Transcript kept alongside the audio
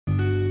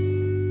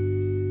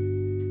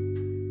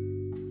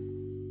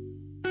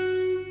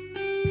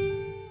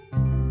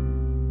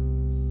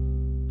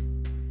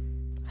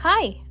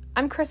Hi,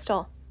 I'm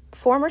Crystal,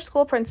 former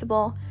school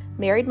principal,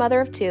 married mother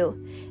of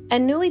two,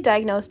 and newly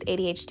diagnosed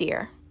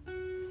ADHDer.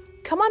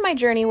 Come on my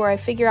journey where I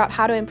figure out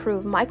how to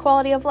improve my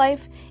quality of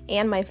life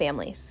and my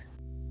family's.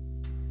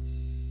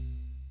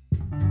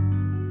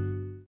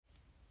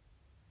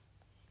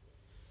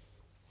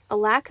 A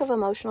lack of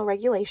emotional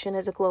regulation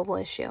is a global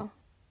issue.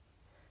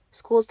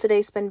 Schools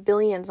today spend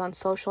billions on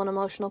social and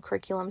emotional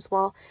curriculums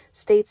while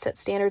states set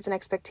standards and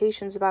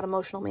expectations about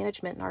emotional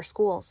management in our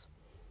schools.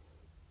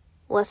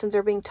 Lessons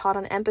are being taught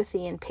on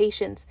empathy and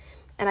patience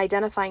and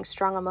identifying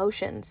strong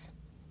emotions.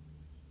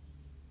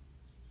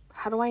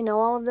 How do I know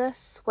all of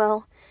this?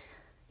 Well,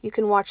 you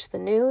can watch the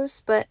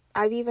news, but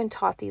I've even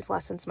taught these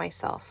lessons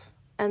myself.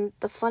 And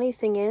the funny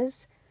thing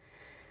is,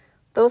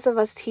 those of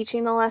us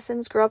teaching the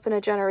lessons grew up in a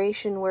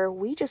generation where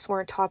we just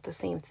weren't taught the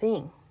same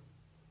thing.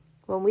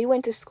 When we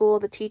went to school,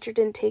 the teacher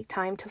didn't take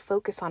time to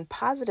focus on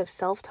positive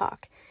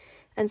self-talk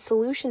and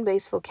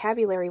solution-based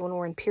vocabulary when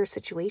we're in peer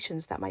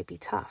situations that might be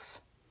tough.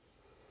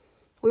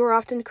 We were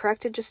often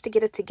corrected just to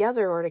get it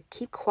together or to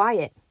keep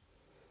quiet.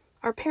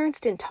 Our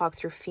parents didn't talk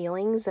through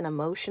feelings and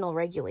emotional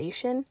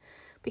regulation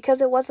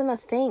because it wasn't a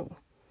thing.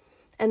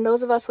 And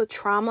those of us with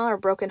trauma or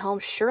broken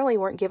homes surely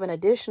weren't given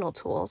additional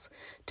tools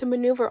to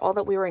maneuver all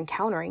that we were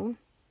encountering.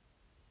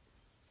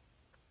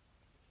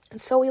 And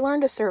so we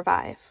learned to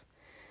survive.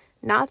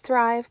 Not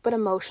thrive, but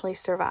emotionally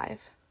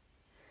survive.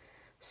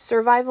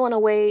 Survival in a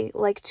way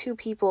like two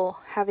people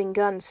having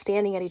guns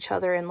standing at each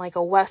other in like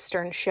a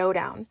Western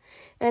showdown,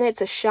 and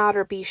it's a shot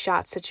or be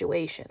shot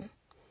situation.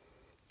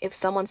 If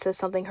someone says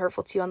something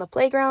hurtful to you on the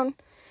playground,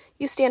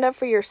 you stand up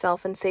for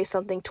yourself and say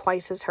something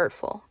twice as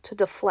hurtful to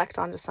deflect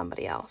onto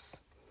somebody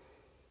else.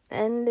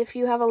 And if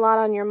you have a lot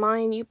on your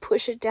mind, you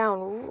push it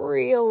down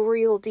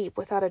real deep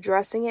without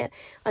addressing it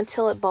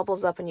until it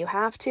bubbles up and you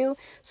have to,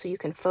 so you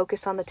can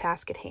focus on the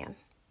task at hand.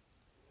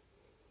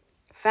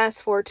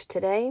 Fast forward to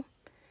today,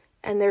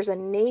 and there's a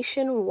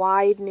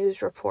nationwide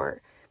news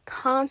report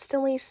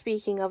constantly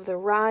speaking of the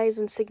rise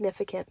and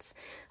significance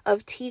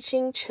of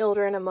teaching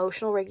children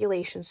emotional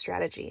regulation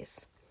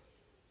strategies.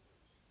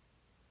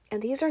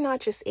 And these are not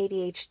just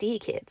ADHD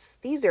kids.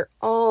 These are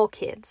all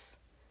kids.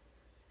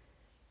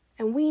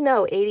 And we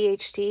know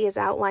ADHD is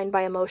outlined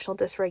by emotional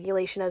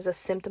dysregulation as a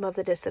symptom of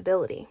the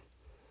disability.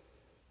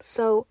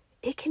 So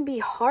it can be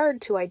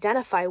hard to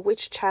identify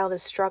which child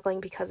is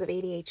struggling because of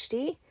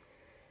ADHD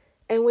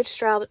and which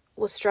child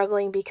was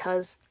struggling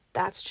because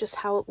that's just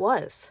how it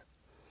was.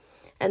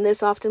 And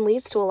this often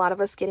leads to a lot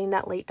of us getting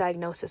that late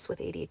diagnosis with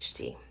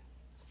ADHD.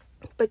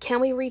 But can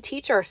we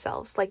reteach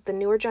ourselves, like the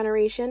newer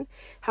generation,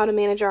 how to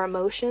manage our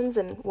emotions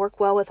and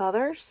work well with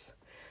others?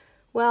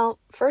 Well,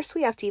 first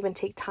we have to even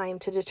take time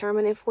to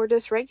determine if we're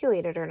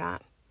dysregulated or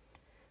not.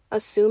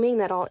 Assuming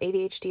that all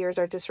ADHDers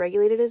are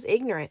dysregulated is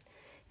ignorant,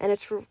 and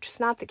it's just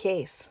not the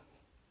case.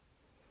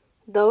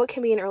 Though it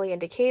can be an early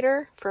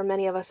indicator for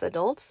many of us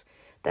adults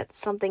that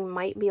something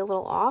might be a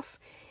little off,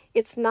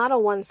 it's not a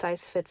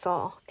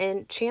one-size-fits-all,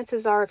 and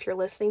chances are if you're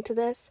listening to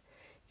this,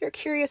 you're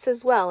curious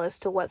as well as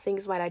to what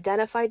things might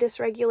identify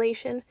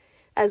dysregulation,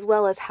 as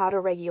well as how to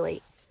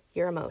regulate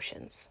your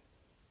emotions.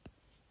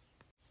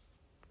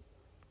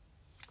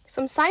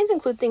 Some signs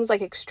include things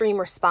like extreme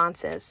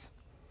responses.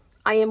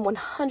 I am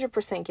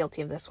 100%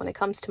 guilty of this when it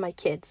comes to my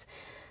kids.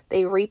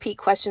 They repeat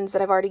questions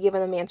that I've already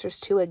given them answers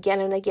to again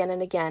and again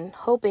and again,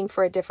 hoping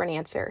for a different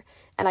answer,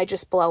 and I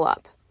just blow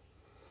up.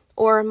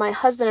 Or my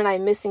husband and I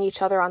missing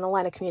each other on the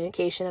line of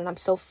communication, and I'm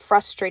so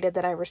frustrated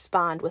that I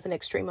respond with an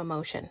extreme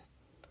emotion.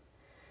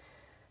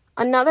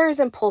 Another is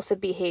impulsive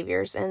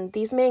behaviors, and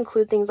these may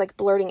include things like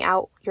blurting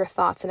out your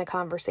thoughts in a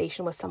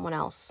conversation with someone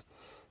else,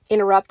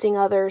 interrupting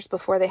others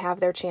before they have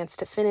their chance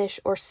to finish,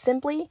 or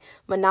simply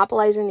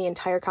monopolizing the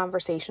entire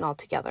conversation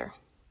altogether.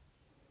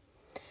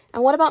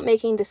 And what about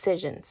making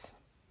decisions?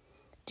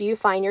 Do you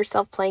find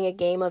yourself playing a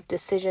game of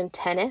decision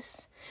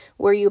tennis,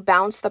 where you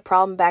bounce the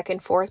problem back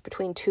and forth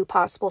between two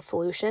possible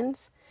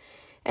solutions,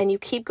 and you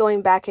keep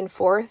going back and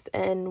forth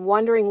and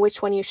wondering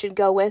which one you should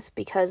go with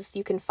because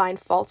you can find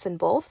faults in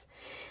both,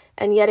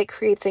 and yet it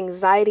creates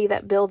anxiety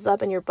that builds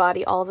up and your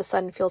body all of a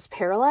sudden feels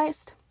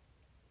paralyzed?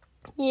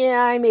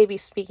 Yeah, I may be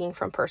speaking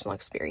from personal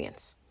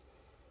experience.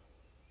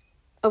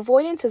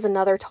 Avoidance is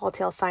another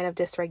telltale sign of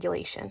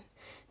dysregulation.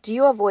 Do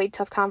you avoid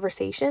tough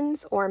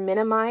conversations or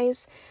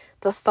minimize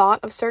the thought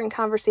of certain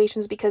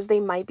conversations because they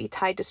might be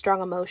tied to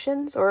strong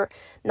emotions, or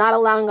not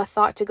allowing a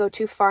thought to go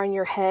too far in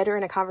your head or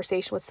in a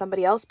conversation with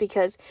somebody else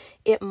because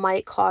it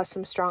might cause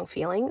some strong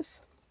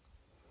feelings?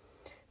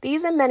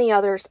 These and many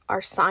others are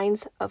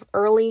signs of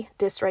early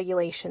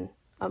dysregulated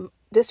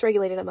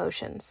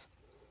emotions.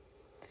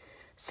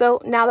 So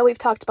now that we've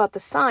talked about the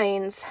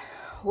signs,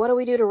 what do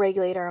we do to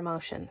regulate our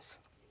emotions?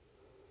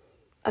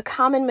 A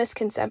common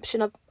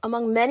misconception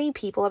among many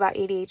people about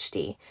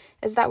ADHD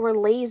is that we're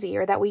lazy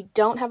or that we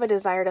don't have a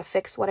desire to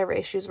fix whatever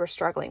issues we're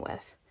struggling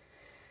with.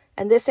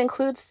 And this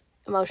includes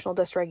emotional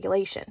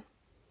dysregulation.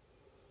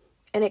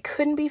 And it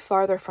couldn't be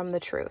farther from the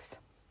truth.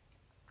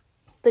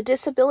 The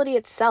disability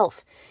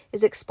itself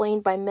is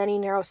explained by many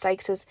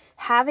neuropsychs as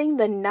having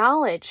the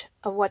knowledge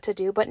of what to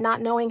do, but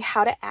not knowing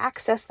how to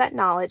access that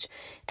knowledge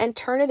and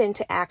turn it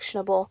into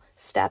actionable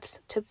steps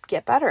to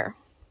get better.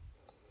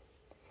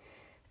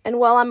 And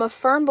while I'm a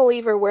firm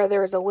believer where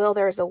there is a will,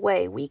 there is a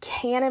way, we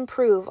can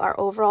improve our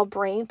overall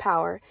brain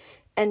power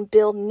and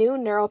build new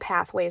neural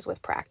pathways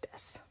with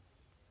practice.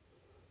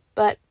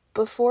 But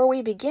before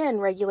we begin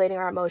regulating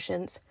our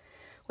emotions,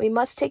 we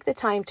must take the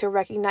time to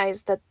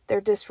recognize that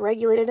they're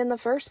dysregulated in the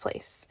first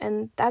place,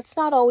 and that's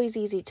not always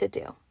easy to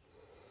do.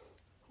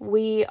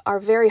 We are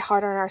very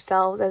hard on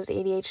ourselves as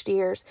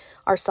ADHDers.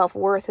 Our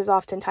self-worth is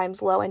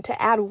oftentimes low, and to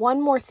add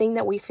one more thing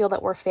that we feel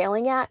that we're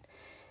failing at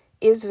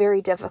is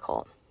very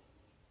difficult.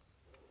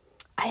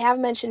 I have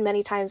mentioned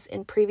many times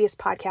in previous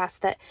podcasts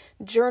that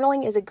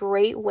journaling is a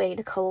great way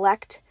to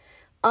collect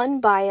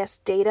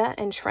unbiased data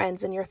and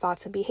trends in your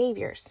thoughts and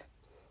behaviors.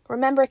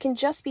 Remember, it can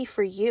just be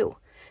for you,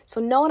 so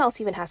no one else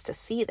even has to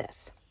see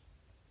this.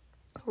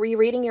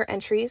 Rereading your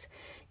entries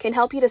can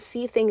help you to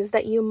see things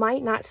that you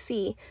might not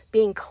see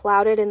being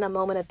clouded in the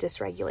moment of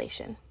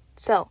dysregulation.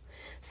 So,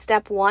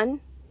 step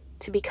 1,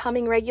 to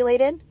becoming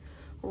regulated,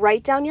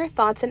 write down your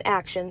thoughts and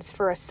actions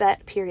for a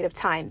set period of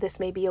time. This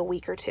may be a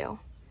week or 2.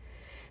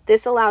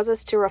 This allows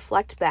us to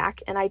reflect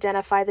back and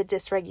identify the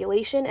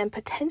dysregulation and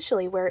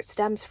potentially where it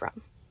stems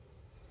from.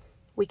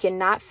 We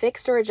cannot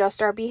fix or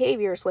adjust our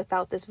behaviors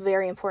without this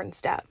very important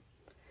step.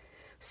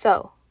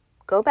 So,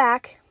 go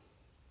back.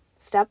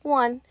 Step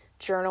 1,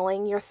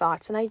 journaling your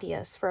thoughts and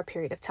ideas for a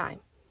period of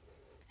time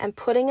and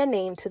putting a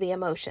name to the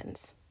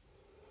emotions.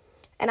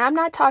 And I'm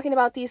not talking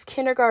about these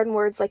kindergarten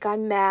words like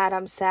I'm mad,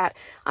 I'm sad.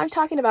 I'm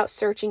talking about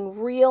searching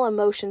real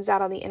emotions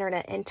out on the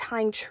internet and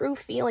tying true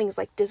feelings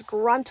like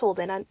disgruntled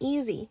and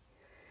uneasy.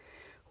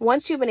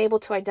 Once you've been able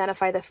to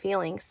identify the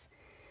feelings,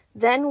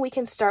 then we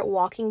can start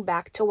walking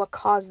back to what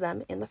caused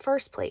them in the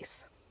first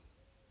place.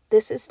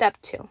 This is step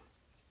 2.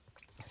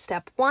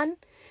 Step 1,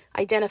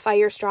 identify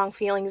your strong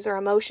feelings or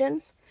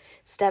emotions.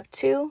 Step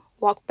 2,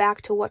 walk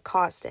back to what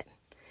caused it.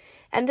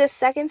 And this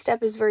second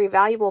step is very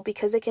valuable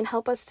because it can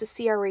help us to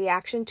see our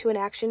reaction to an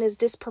action is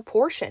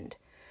disproportioned.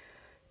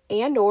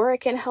 Or it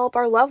can help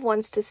our loved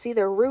ones to see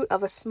the root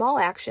of a small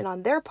action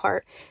on their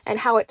part and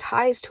how it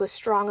ties to a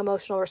strong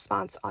emotional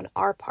response on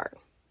our part.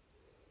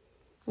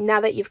 Now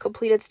that you've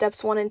completed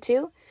steps 1 and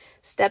 2,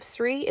 step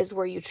 3 is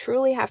where you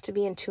truly have to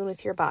be in tune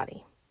with your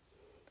body.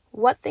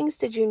 What things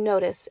did you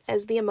notice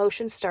as the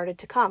emotions started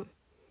to come?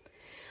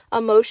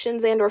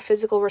 Emotions and or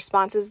physical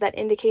responses that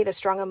indicate a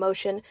strong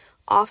emotion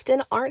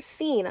often aren't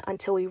seen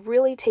until we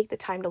really take the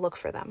time to look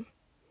for them.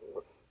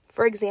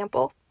 For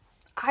example,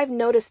 I've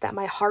noticed that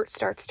my heart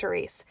starts to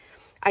race.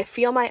 I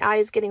feel my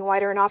eyes getting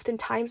wider and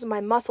oftentimes my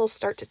muscles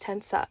start to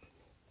tense up.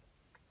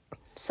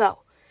 So,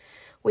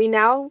 we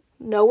now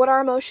know what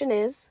our emotion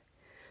is.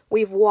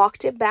 We've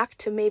walked it back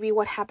to maybe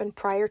what happened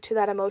prior to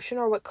that emotion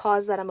or what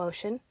caused that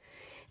emotion.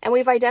 And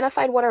we've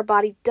identified what our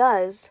body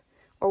does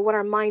or what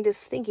our mind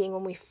is thinking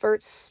when we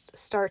first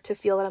start to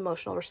feel that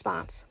emotional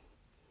response.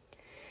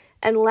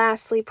 And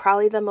lastly,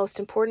 probably the most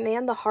important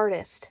and the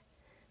hardest,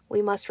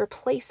 we must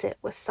replace it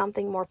with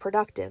something more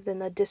productive than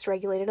the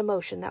dysregulated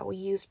emotion that we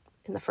used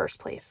in the first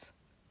place.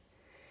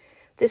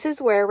 This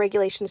is where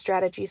regulation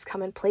strategies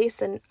come in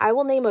place, and I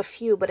will name a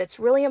few, but it's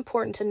really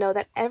important to know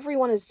that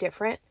everyone is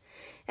different,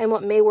 and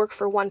what may work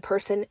for one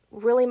person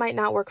really might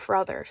not work for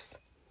others.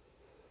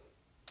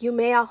 You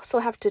may also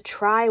have to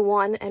try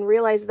one and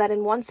realize that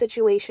in one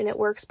situation it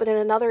works, but in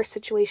another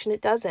situation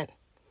it doesn't.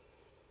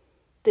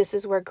 This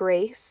is where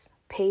grace,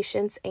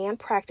 patience, and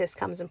practice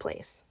comes in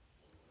place.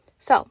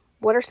 So,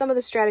 what are some of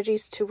the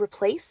strategies to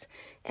replace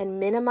and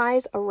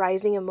minimize a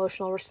rising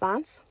emotional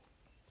response?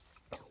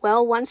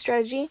 Well, one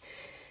strategy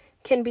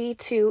can be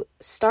to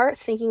start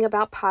thinking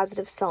about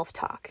positive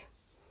self-talk.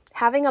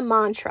 Having a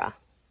mantra,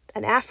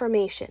 an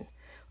affirmation,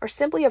 or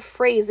simply a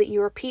phrase that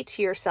you repeat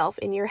to yourself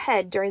in your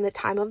head during the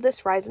time of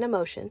this rise in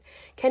emotion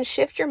can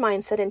shift your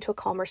mindset into a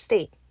calmer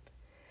state.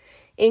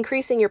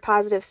 Increasing your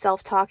positive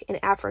self-talk and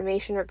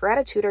affirmation or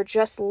gratitude are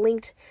just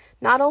linked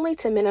not only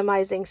to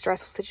minimizing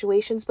stressful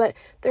situations, but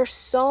there's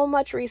so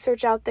much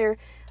research out there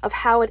of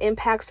how it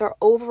impacts our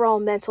overall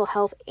mental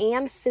health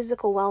and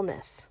physical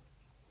wellness.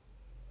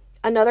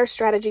 Another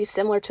strategy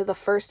similar to the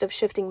first of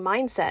shifting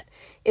mindset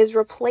is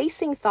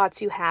replacing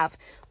thoughts you have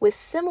with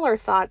similar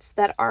thoughts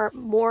that are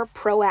more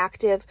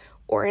proactive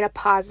or in a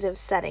positive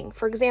setting.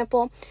 For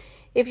example,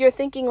 if you're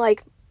thinking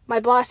like, my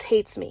boss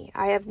hates me,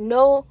 I have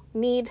no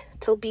need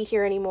to be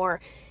here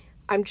anymore,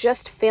 I'm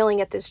just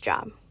failing at this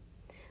job.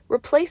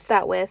 Replace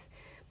that with,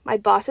 my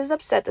boss is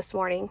upset this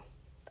morning,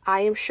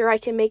 I am sure I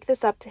can make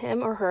this up to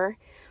him or her,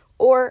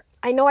 or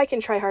I know I can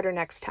try harder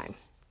next time.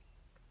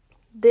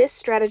 This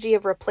strategy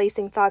of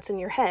replacing thoughts in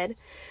your head,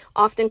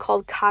 often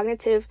called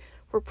cognitive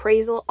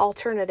reprisal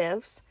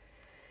alternatives,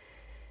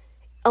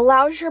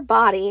 allows your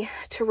body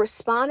to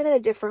respond in a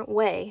different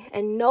way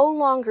and no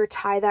longer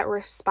tie that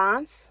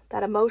response,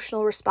 that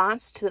emotional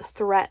response, to the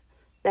threat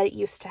that it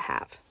used to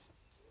have.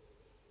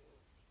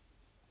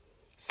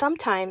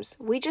 Sometimes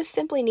we just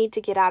simply need to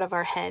get out of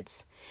our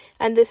heads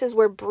And this is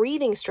where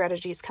breathing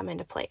strategies come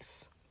into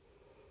place.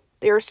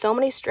 There are so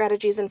many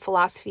strategies and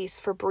philosophies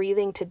for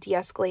breathing to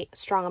de-escalate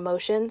strong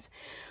emotions,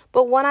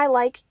 but one I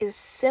like is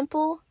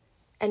simple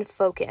and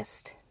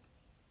focused.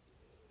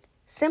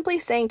 Simply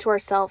saying to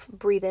ourselves,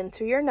 breathe in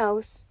through your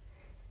nose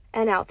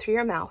and out through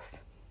your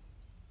mouth.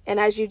 And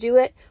as you do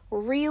it,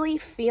 really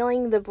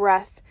feeling the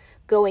breath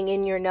going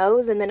in your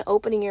nose and then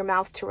opening your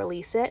mouth to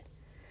release it.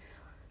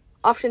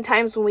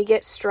 Oftentimes when we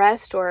get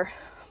stressed or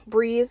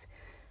breathe,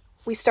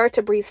 we start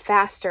to breathe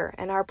faster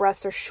and our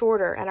breaths are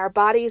shorter, and our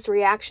body's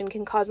reaction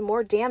can cause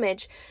more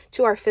damage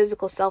to our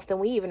physical self than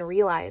we even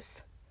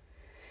realize.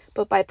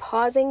 But by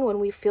pausing when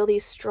we feel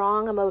these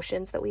strong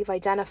emotions that we've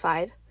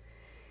identified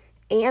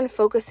and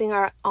focusing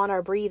on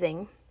our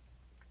breathing,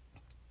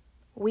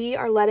 we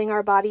are letting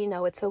our body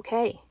know it's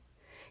okay.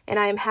 And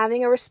I am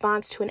having a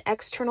response to an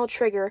external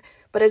trigger,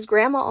 but as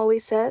Grandma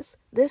always says,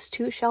 this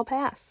too shall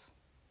pass.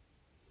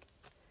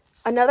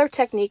 Another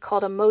technique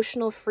called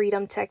emotional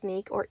freedom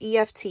technique, or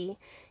EFT,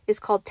 is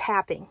called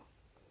tapping.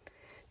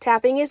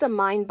 Tapping is a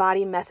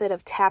mind-body method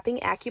of tapping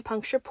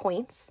acupuncture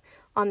points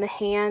on the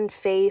hand,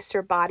 face,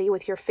 or body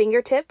with your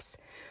fingertips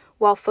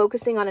while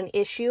focusing on an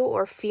issue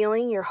or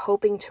feeling you're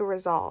hoping to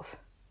resolve.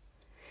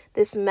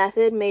 This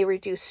method may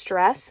reduce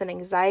stress and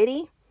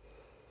anxiety.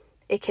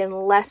 It can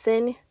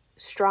lessen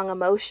strong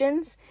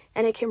emotions,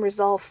 and it can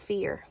resolve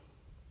fear.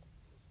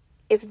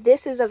 If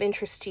this is of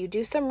interest to you,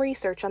 do some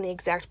research on the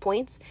exact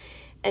points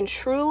and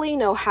truly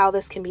know how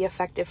this can be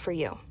effective for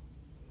you.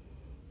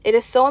 It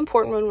is so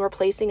important when we're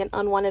placing an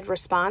unwanted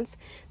response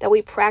that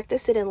we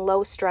practice it in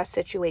low stress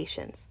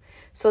situations.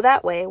 So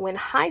that way, when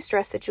high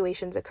stress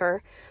situations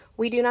occur,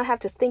 we do not have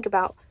to think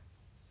about,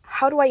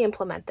 how do I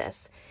implement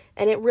this?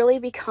 And it really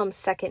becomes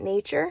second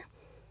nature.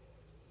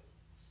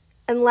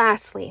 And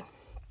lastly,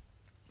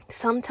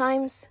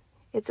 sometimes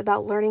it's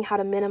about learning how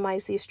to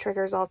minimize these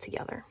triggers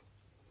altogether.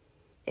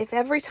 If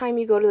every time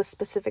you go to the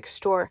specific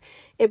store,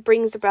 it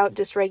brings about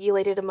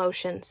dysregulated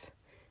emotions,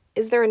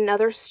 is there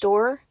another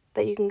store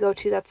that you can go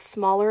to that's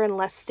smaller and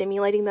less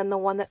stimulating than the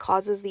one that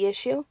causes the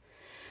issue?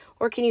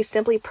 Or can you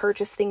simply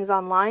purchase things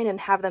online and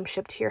have them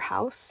shipped to your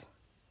house?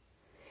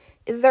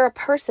 Is there a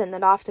person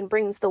that often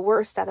brings the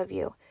worst out of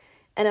you,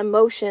 and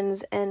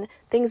emotions and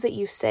things that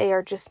you say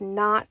are just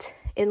not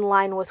in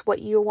line with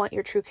what you want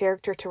your true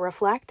character to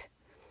reflect?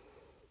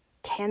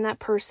 Can that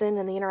person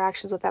and the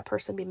interactions with that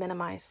person be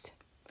minimized?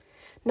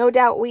 No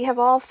doubt we have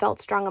all felt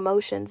strong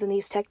emotions, and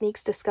these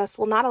techniques discussed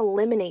will not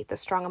eliminate the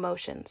strong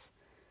emotions.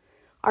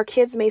 Our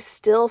kids may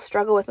still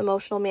struggle with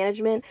emotional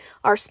management,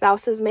 our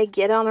spouses may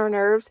get on our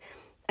nerves,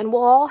 and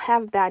we'll all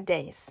have bad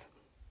days.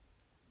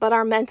 But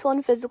our mental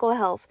and physical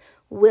health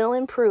will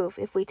improve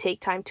if we take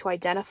time to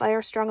identify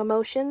our strong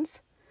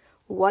emotions,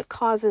 what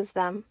causes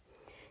them,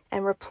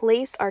 and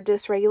replace our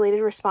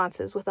dysregulated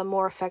responses with a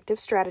more effective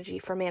strategy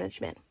for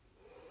management.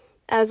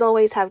 As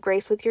always, have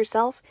grace with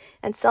yourself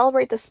and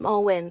celebrate the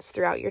small wins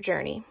throughout your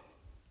journey.